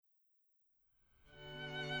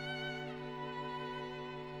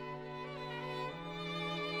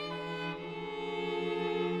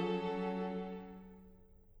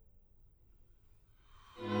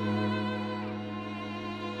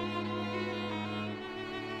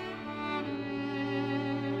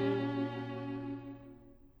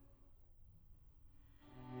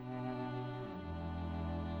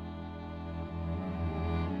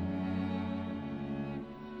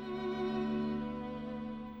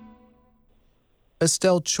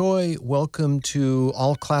Estelle Choi, welcome to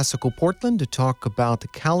All Classical Portland to talk about the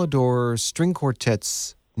Calidor String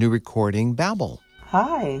Quartet's new recording, Babel.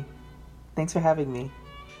 Hi, thanks for having me.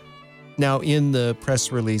 Now, in the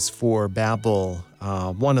press release for Babel,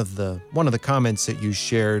 one of the comments that you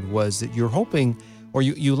shared was that you're hoping, or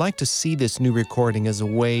you like to see this new recording as a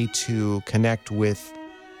way to connect with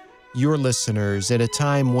your listeners at a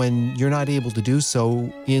time when you're not able to do so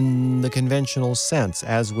in the conventional sense,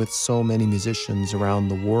 as with so many musicians around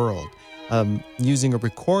the world. Using a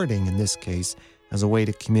recording, in this case, as a way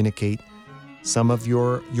to communicate some of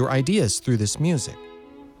your ideas through this music.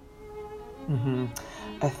 Mm-hmm.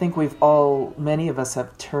 I think many of us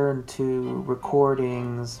have turned to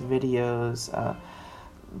recordings, videos,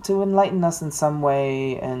 to enlighten us in some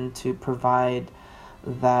way and to provide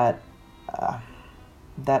that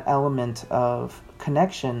element of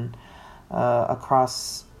connection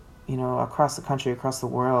across the country, across the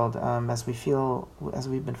world, as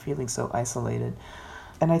we've been feeling so isolated.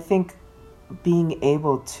 And I think being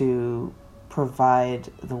able to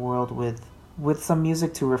provide the world with some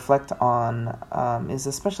music to reflect on is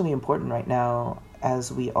especially important right now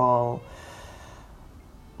as we all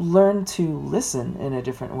learn to listen in a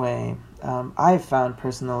different way. I've found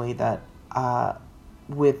personally that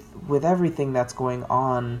with everything that's going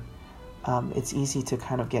on, it's easy to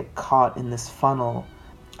kind of get caught in this funnel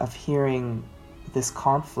of hearing this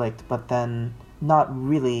conflict, but then not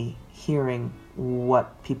really hearing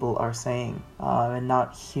what people are saying and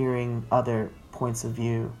not hearing other points of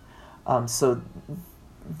view. So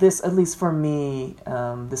this, at least for me,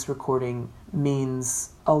 this recording means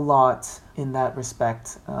a lot in that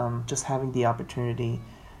respect, just having the opportunity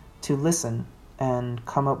to listen and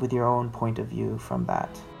come up with your own point of view from that.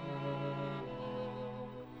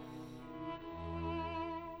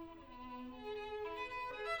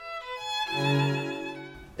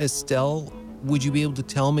 Estelle, would you be able to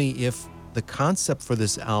tell me if the concept for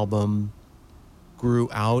this album grew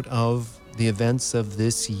out of the events of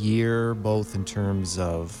this year, both in terms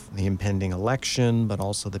of the impending election, but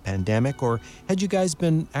also the pandemic? Or had you guys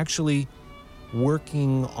been actually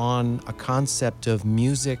working on a concept of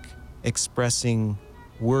music expressing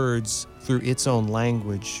words through its own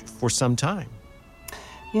language for some time?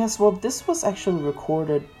 Yes, well, this was actually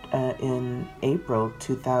recorded in April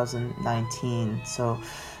 2019, so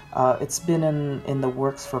it's been in the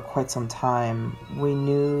works for quite some time. We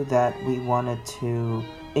knew that we wanted to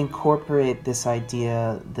incorporate this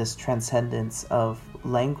idea, this transcendence of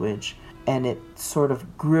language, and it sort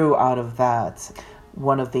of grew out of that.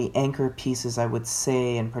 One of the anchor pieces, I would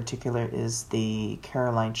say, in particular, is the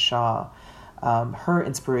Caroline Shaw. Her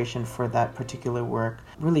inspiration for that particular work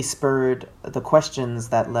really spurred the questions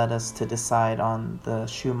that led us to decide on the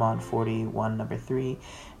Schumann 41 number 3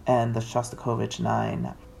 and the Shostakovich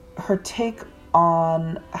 9. Her take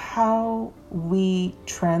on how we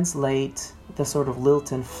translate the sort of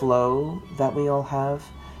lilt and flow that we all have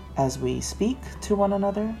as we speak to one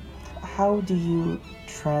another. How do you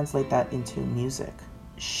translate that into music?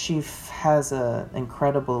 She has an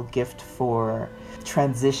incredible gift for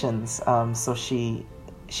transitions, so she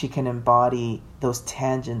can embody those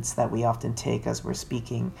tangents that we often take as we're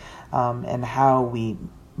speaking, and how we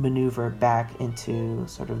maneuver back into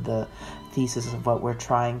sort of the thesis of what we're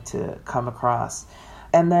trying to come across.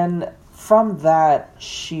 And then from that,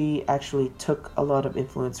 she actually took a lot of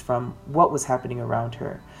influence from what was happening around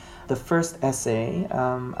her. The first essay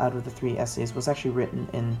out of the 3 essays was actually written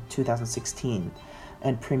in 2016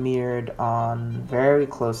 and premiered on very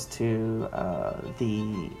close to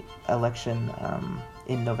the election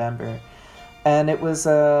in November. And it was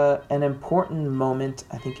an important moment,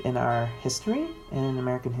 I think, in our history, in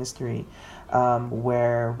American history,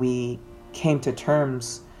 where we came to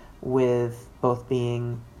terms with both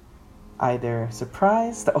being either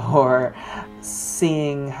surprised or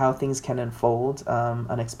seeing how things can unfold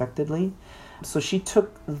unexpectedly. So she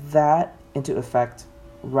took that into effect,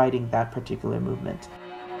 writing that particular movement.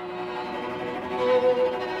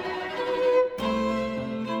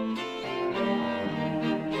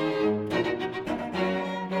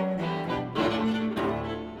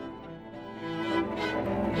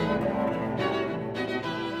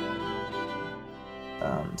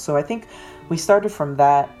 So I think we started from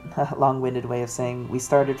that, long-winded way of saying, we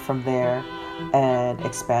started from there and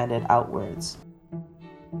expanded outwards.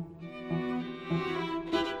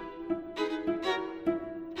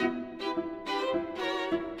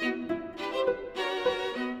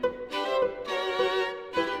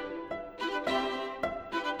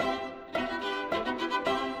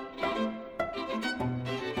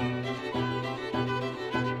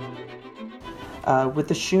 With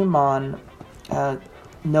the Schumann,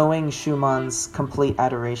 knowing Schumann's complete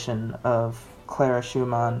adoration of Clara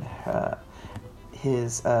Schumann,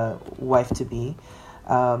 his wife-to-be,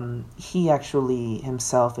 he actually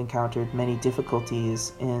himself encountered many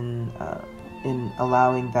difficulties in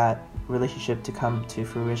allowing that relationship to come to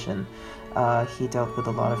fruition. He dealt with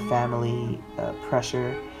a lot of family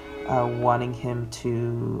pressure, wanting him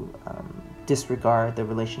to disregard the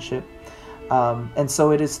relationship. And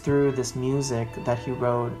so it is through this music that he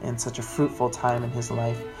wrote in such a fruitful time in his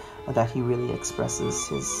life that he really expresses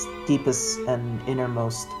his deepest and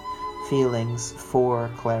innermost feelings for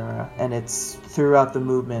Clara. And it's throughout the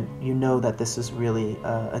movement, you know that this is really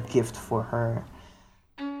a gift for her.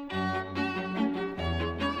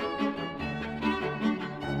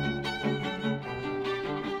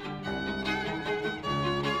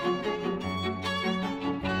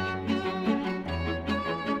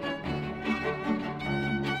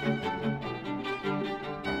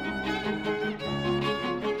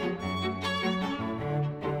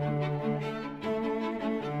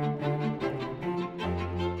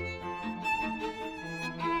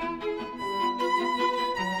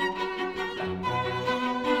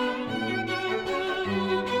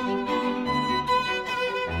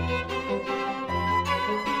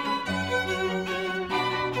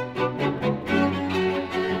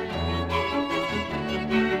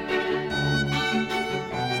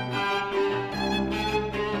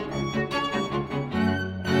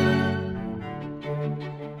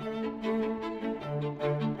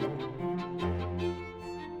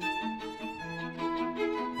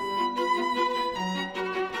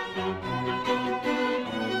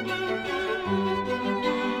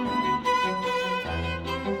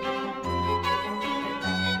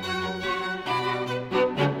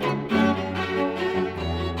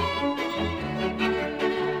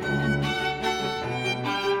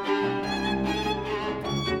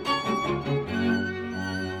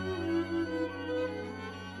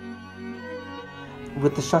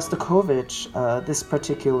 With the Shostakovich, this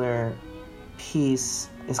particular piece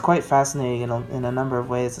is quite fascinating in a number of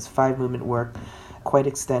ways. It's 5-movement work, quite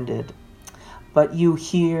extended. But you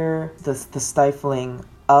hear the stifling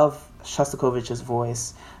of Shostakovich's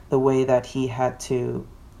voice, the way that he had to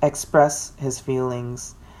express his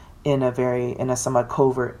feelings in a somewhat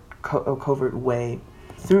covert way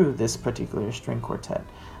through this particular string quartet.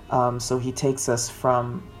 So he takes us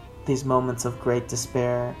from these moments of great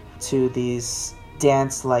despair to these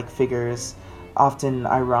dance-like figures, often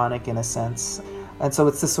ironic in a sense. And so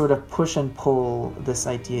it's this sort of push and pull, this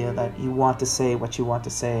idea that you want to say what you want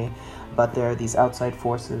to say, but there are these outside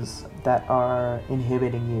forces that are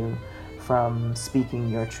inhibiting you from speaking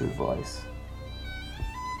your true voice.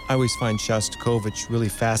 I always find Shostakovich really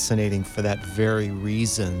fascinating for that very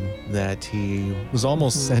reason, that he was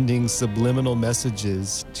almost sending subliminal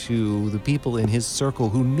messages to the people in his circle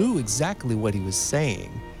who knew exactly what he was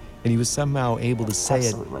saying. And he was somehow able to say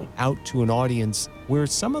Absolutely. it out to an audience where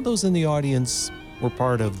some of those in the audience were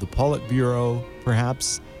part of the Politburo,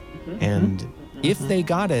 perhaps. And if they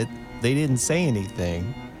got it, they didn't say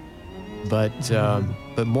anything. But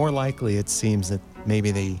more likely, it seems that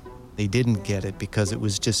maybe they didn't get it because it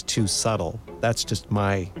was just too subtle. That's just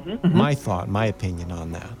my thought, my opinion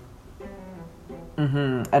on that.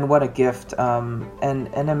 And what a gift. And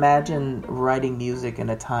imagine writing music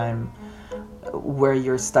in a time where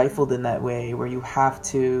you're stifled in that way, where you have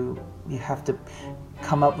to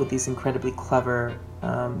come up with these incredibly clever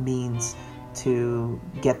means to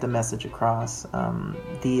get the message across.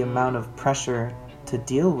 The amount of pressure to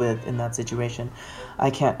deal with in that situation,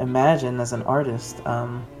 I can't imagine as an artist.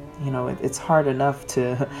 It's hard enough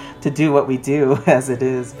to do what we do as it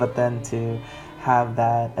is, but then to have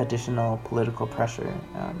that additional political pressure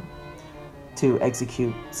to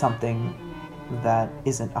execute something that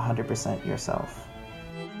isn't 100% yourself.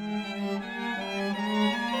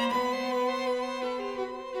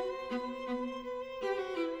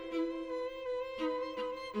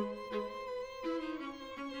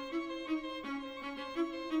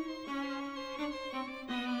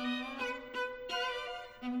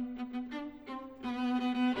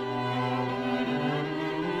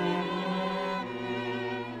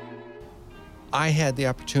 I had the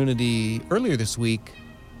opportunity earlier this week,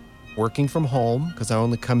 working from home, because I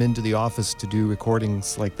only come into the office to do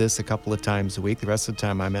recordings like this a couple of times a week. The rest of the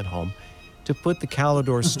time I'm at home, to put the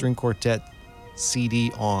Calidor String Quartet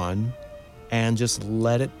CD on and just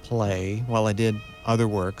let it play while I did other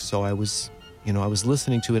work. So I was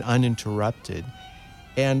listening to it uninterrupted.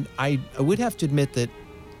 And I would have to admit that,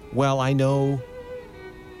 while I know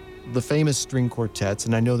the famous string quartets,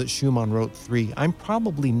 and I know that Schumann wrote 3, I'm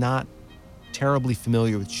probably not terribly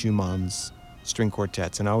familiar with Schumann's string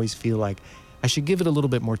quartets, and I always feel like I should give it a little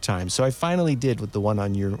bit more time. So I finally did with the one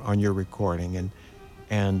on your recording,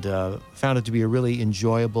 and found it to be a really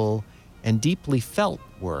enjoyable and deeply felt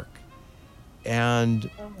work. And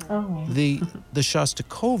the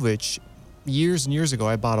Shostakovich, years and years ago,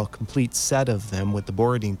 I bought a complete set of them with the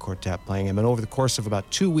Borodin Quartet playing them. And over the course of about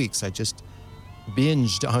 2 weeks, I just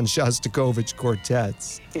binged on Shostakovich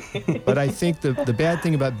quartets. But I think the bad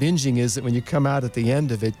thing about binging is that when you come out at the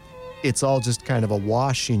end of it, it's all just kind of a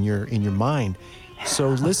wash in your mind. So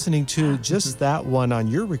listening to just that one on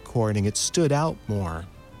your recording, it stood out more.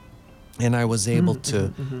 And I was able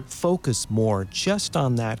to focus more just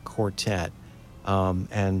on that quartet.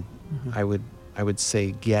 And I would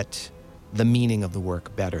say get the meaning of the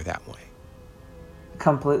work better that way.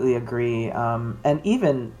 Completely agree. And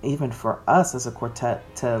even for us as a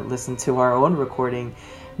quartet to listen to our own recording,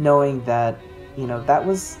 knowing that, that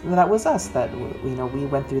was us, that, we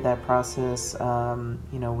went through that process.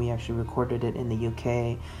 We actually recorded it in the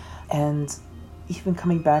UK, and even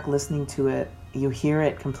coming back, listening to it, you hear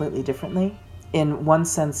it completely differently. In one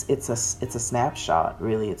sense, it's a snapshot,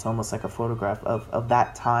 really. It's almost like a photograph of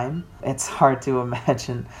that time. It's hard to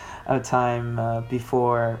imagine a time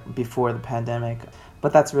before the pandemic,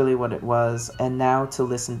 but that's really what it was. And now to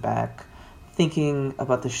listen back, thinking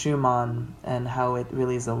about the Schumann and how it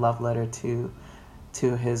really is a love letter to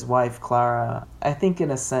his wife, Clara, I think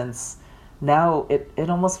in a sense, now it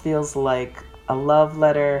almost feels like a love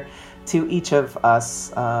letter to each of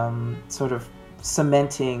us, sort of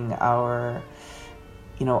cementing our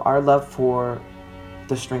love for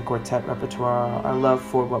the string quartet repertoire, our love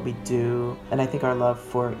for what we do, and I think our love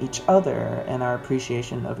for each other and our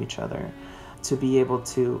appreciation of each other. To be able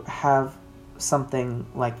to have something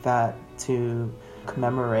like that to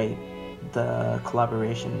commemorate the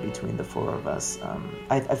collaboration between the four of us,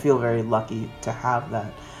 I feel very lucky to have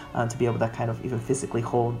that, to be able to kind of even physically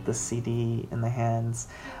hold the CD in the hands,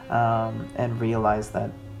 and realize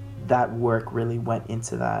that work really went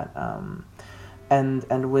into that.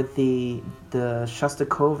 And with the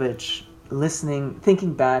Shostakovich,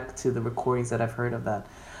 thinking back to the recordings that I've heard of that,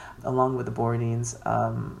 along with the Borodins,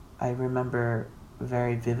 I remember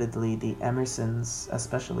very vividly the Emersons,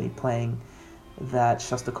 especially playing that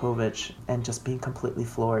Shostakovich and just being completely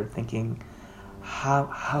floored, thinking,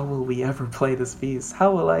 how will we ever play this piece?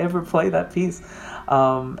 How will I ever play that piece?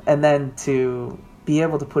 And then to be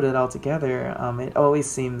able to put it all together, it always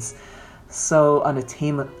seems so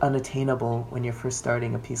unattainable when you're first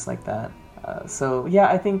starting a piece like that. So yeah,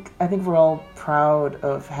 I think we're all proud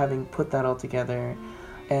of having put that all together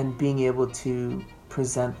and being able to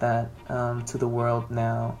present that to the world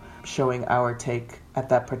now, showing our take at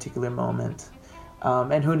that particular moment.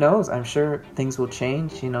 And who knows, I'm sure things will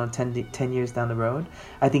change, 10 years down the road.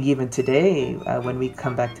 I think even today, when we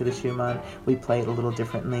come back to the Schumann, we play it a little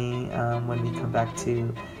differently. When we come back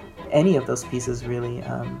to any of those pieces, really,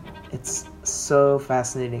 it's so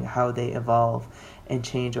fascinating how they evolve and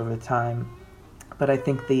change over time. But I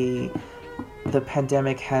think the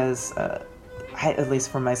pandemic has, at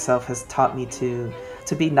least for myself, has taught me to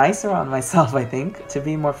be nicer on myself, I think, to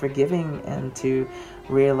be more forgiving, and to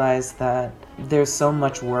realize that there's so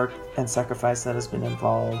much work and sacrifice that has been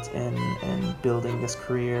involved in building this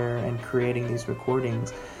career and creating these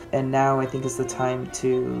recordings. And now I think is the time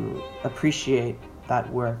to appreciate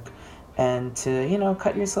that work and to,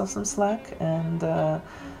 cut yourself some slack and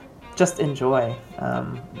just enjoy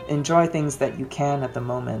things that you can at the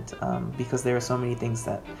moment, because there are so many things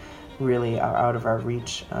that really are out of our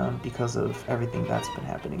reach because of everything that's been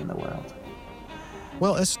happening in the world.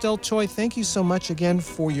 Well, Estelle Choi, thank you so much again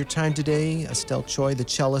for your time today. Estelle Choi, the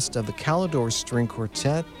cellist of the Kalidor String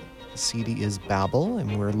Quartet. The CD is Babel,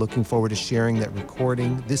 and we're looking forward to sharing that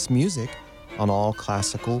recording, this music, on All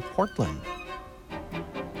Classical Portland.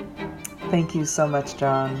 Thank you so much,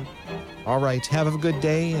 John. All right, have a good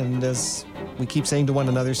day, and as we keep saying to one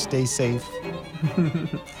another, stay safe.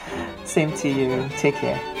 Same to you. Take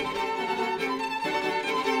care.